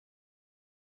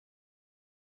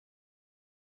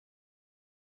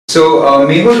So,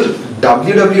 Mehul,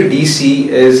 WWDC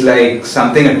is like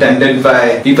something attended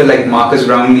by people like Marcus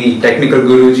Brownlee, Technical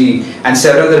Guruji, and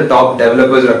several other top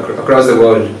developers across the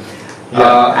world.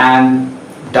 And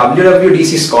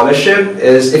WWDC scholarship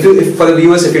is, if for the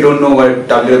viewers, if you don't know what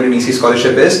WWDC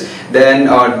scholarship is, then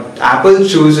Apple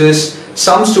chooses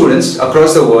some students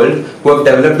across the world who have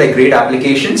developed like great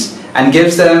applications and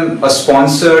gives them a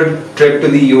sponsored trip to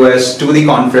the US, to the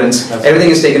conference. Everything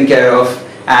is taken care of,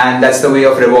 and that's the way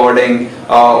of rewarding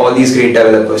all these great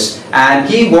developers. And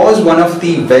he was one of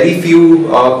the very few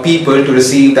people to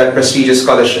receive that prestigious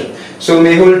scholarship. So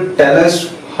Mehul, tell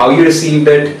us how you received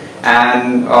it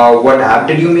and what app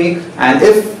did you make, and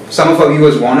if some of our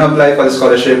viewers want to apply for the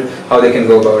scholarship, how they can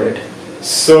go about it.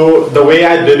 So the way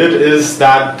I did it is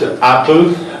that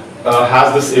Apple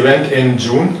has this event in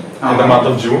June, in the month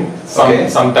of June,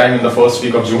 sometime in the first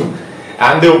week of June,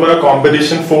 and they open a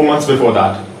competition 4 months before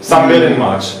that, somewhere in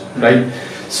March, right?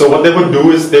 So what they would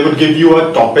do is they would give you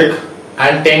a topic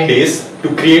and 10 days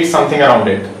to create something around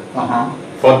it.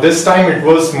 For this time it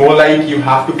was more like you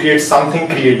have to create something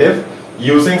creative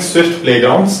using Swift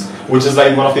Playgrounds, which is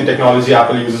like one of the technology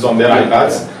Apple uses on their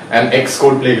iPads, and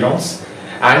Xcode Playgrounds.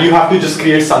 And you have to just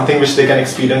create something which they can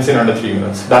experience in under 3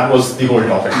 minutes. That was the whole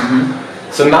topic.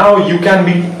 So now you can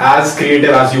be as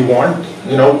creative as you want.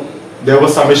 You know, there were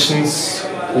submissions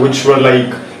which were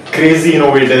like crazy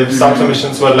innovative, some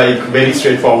submissions were like very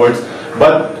straightforward.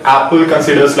 But Apple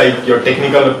considers like your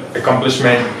technical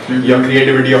accomplishment, your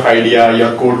creativity of idea,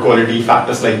 your code quality,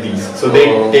 factors like these. So they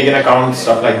take into account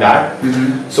stuff like that.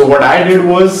 So what I did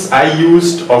was I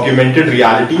used augmented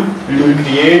reality to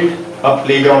create a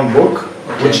playground book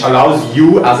which allows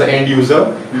you as an end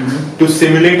user to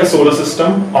simulate a solar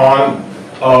system on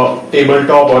a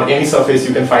tabletop or any surface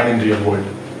you can find in real world.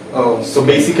 So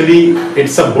basically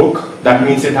it's a book. That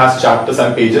means it has chapters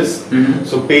and pages.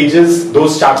 So pages,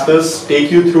 those chapters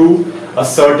take you through a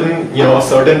certain, a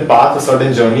certain path, a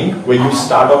certain journey, where you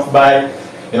start off by,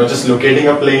 just locating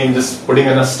a plane, just putting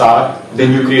in a star.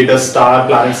 Then you create a star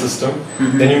planning system.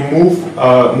 Then you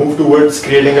move towards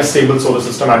creating a stable solar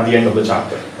system at the end of the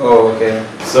chapter.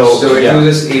 So it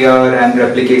uses AR and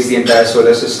replicates the entire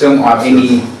solar system on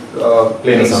any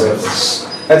plane surface.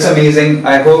 That's amazing.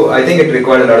 I think it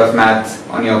required a lot of math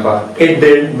on your part. It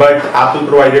did, but Apple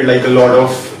provided like a lot of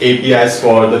APIs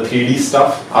for the 3D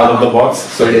stuff out of the box,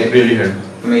 so it really helped.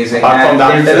 Amazing. And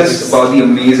can you tell us about the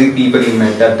amazing people you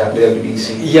met at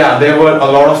WWDC? Yeah, there were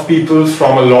a lot of people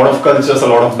from a lot of cultures, a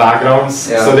lot of backgrounds.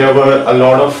 So there were a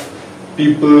lot of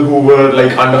people who were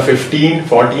like under 15,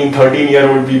 14,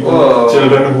 13-year-old people,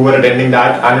 children who were attending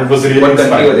that, and it was really inspiring. What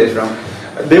country were they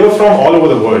from? They were from all over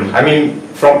the world. I mean,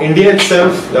 from India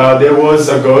itself, there was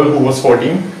a girl who was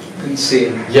 14.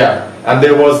 Insane. Yeah, and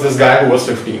there was this guy who was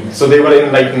 15. So they were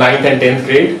in like 9th and 10th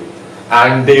grade,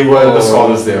 and they were the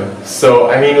scholars there. So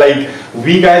I mean, like,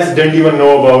 we guys didn't even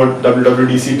know about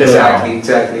WWDC till now.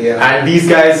 Exactly, yeah. And these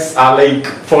guys are like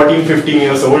 14, 15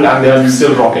 years old, and they are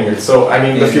still rocking it. So I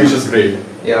mean, the future's great.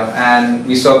 Yeah, and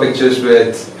we saw pictures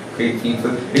with great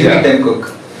people. Did you meet Tim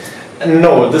Cook?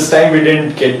 No, this time we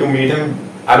didn't get to meet him.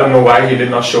 I don't know why he did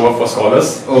not show up for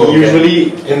scholars.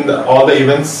 Usually in all the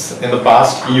events in the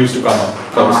past, he used to come up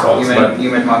for the scholars. You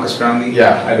met Marcus Brownlee?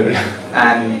 Yeah, I did.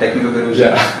 And Technical Guruji?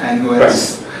 Yeah. And who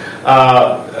else?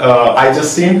 I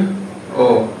just seen.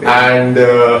 And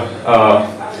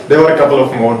there were a couple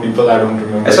of more people, I don't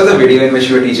remember. I saw the video in which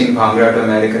you were teaching Bhangra to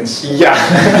Americans. Yeah,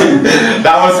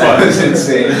 that was fun. That was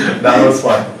insane. That was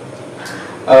fun.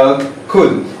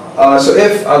 Cool. So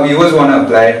if our viewers want to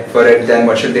apply for it, then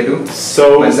what should they do?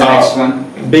 So when's the next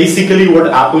one? Basically what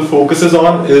Apple focuses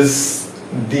on is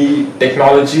the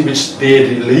technology which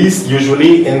they release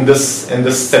usually in this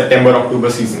September-October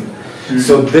season.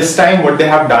 So this time what they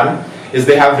have done is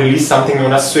they have released something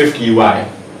known as Swift UI.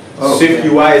 Swift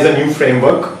UI is a new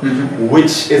framework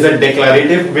which is a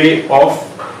declarative way of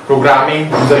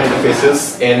programming user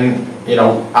interfaces in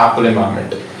Apple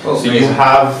environment. So you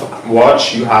have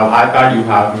Watch, you have iPad, you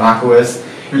have macOS,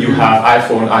 you have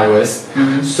iPhone, iOS.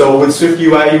 So with Swift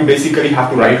UI, you basically have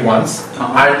to write once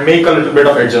and make a little bit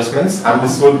of adjustments, and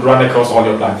this will run across all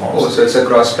your platforms. So it's a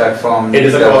cross-platform. It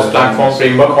is a cross-platform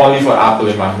framework only for Apple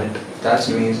environment. That's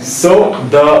amazing. So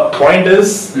the point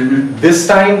is, this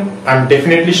time I'm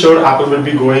definitely sure Apple will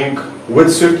be going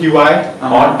with Swift UI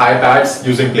on iPads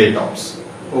using Playgrounds.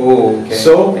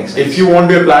 So if you want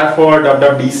to apply for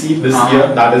WWDC this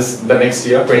year, that is the next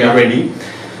year, 2020,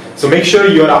 so make sure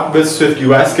you're up with Swift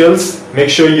UI skills, make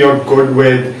sure you're good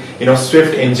with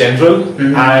Swift in general,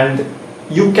 and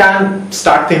you can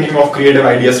start thinking of creative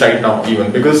ideas right now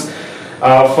even, because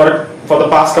for for the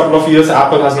past couple of years,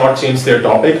 Apple has not changed their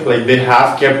topic. Like they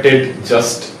have kept it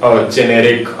just a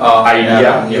generic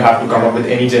idea. You have to come up with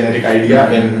any generic idea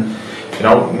in,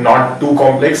 not too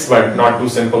complex, but not too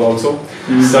simple also.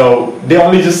 So they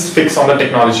only just fix on the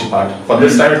technology part. For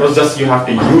this time, it was just you have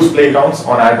to use playgrounds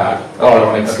on iPad or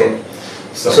on Xcode. Okay.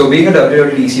 So being a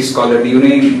WWDC scholar, do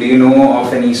you know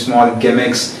of any small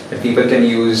gimmicks that people can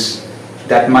use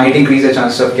that might increase the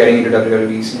chances of getting into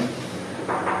WWDC?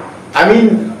 I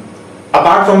mean,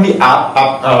 apart from the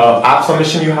app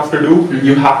submission you have to do,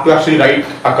 you have to actually write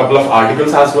a couple of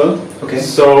articles as well. Okay.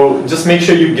 So just make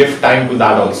sure you give time to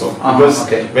that also, because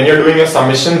when you're doing your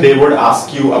submission, they would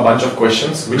ask you a bunch of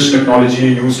questions: which technology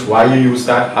you used, why you use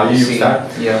that, how you use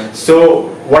that. Yeah. So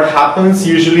what happens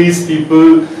usually is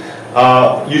people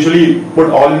usually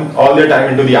put all their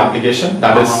time into the application,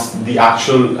 that is the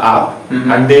actual app,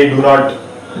 and they do not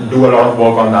do a lot of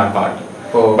work on that part.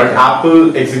 But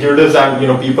Apple executives and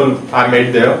people I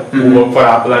met there who work for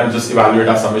Apple and just evaluate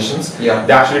our submissions,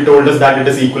 they actually told us that it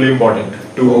is equally important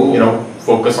to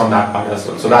focus on that part as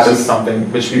well. So that is something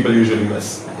which people usually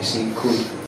miss. I see, cool.